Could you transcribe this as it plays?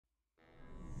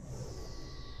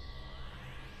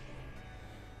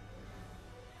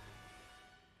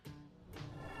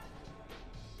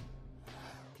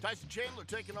Tyson Chandler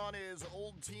taking on his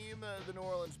old team, the New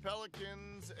Orleans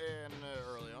Pelicans, and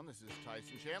early on, this is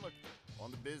Tyson Chandler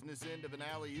on the business end of an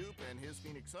alley-oop, and his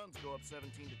Phoenix Suns go up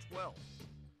 17-12.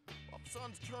 Off the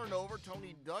Suns turnover,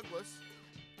 Tony Douglas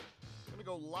going to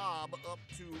go lob up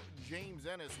to James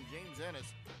Ennis, and James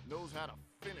Ennis knows how to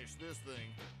finish this thing.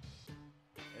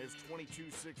 It's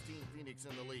 22-16, Phoenix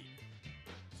in the lead.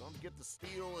 Suns get the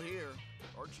steal here.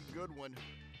 Archie Goodwin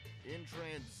in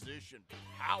transition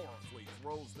powerfully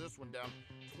throws this one down.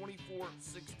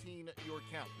 24-16 your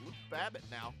count. Luke Babbitt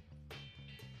now.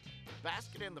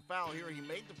 Basket and the foul here. He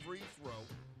made the free throw.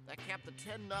 That capped the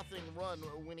 10-0 run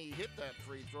when he hit that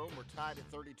free throw. We're tied at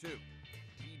 32.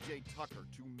 PJ Tucker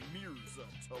to Mirza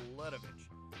Teletovic.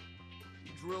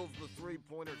 He drills the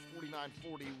three-pointer. It's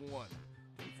 49-41.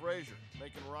 Tim Frazier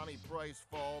making Ronnie Price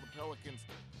fall. The Pelicans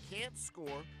can't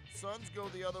score. Suns go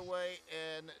the other way,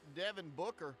 and Devin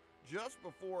Booker, just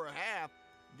before half,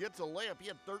 gets a layup. He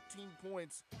had 13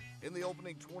 points in the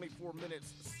opening 24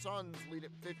 minutes. Suns lead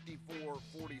at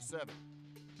 54-47.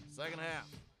 Second half,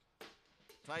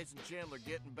 Tyson Chandler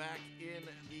getting back in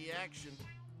the action.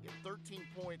 He had 13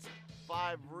 points,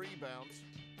 5 rebounds.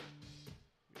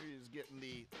 Here he is getting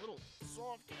the little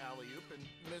soft alley-oop and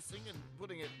missing and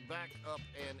putting it back up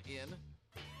and in.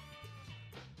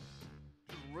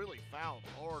 Really fouled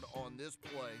hard on this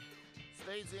play.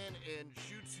 Stays in and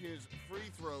shoots his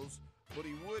free throws, but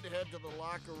he would head to the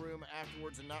locker room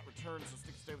afterwards and not return, so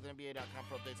stay with NBA.com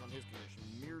for updates on his condition.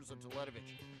 Mirza Teletovic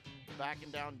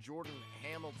backing down Jordan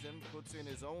Hamilton, puts in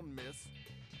his own miss.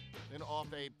 Then off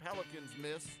a Pelicans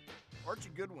miss, Archie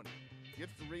Goodwin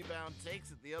gets the rebound,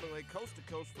 takes it the other way, coast to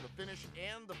coast for the finish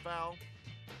and the foul.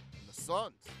 And the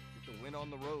Suns get the win on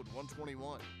the road,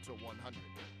 121-100.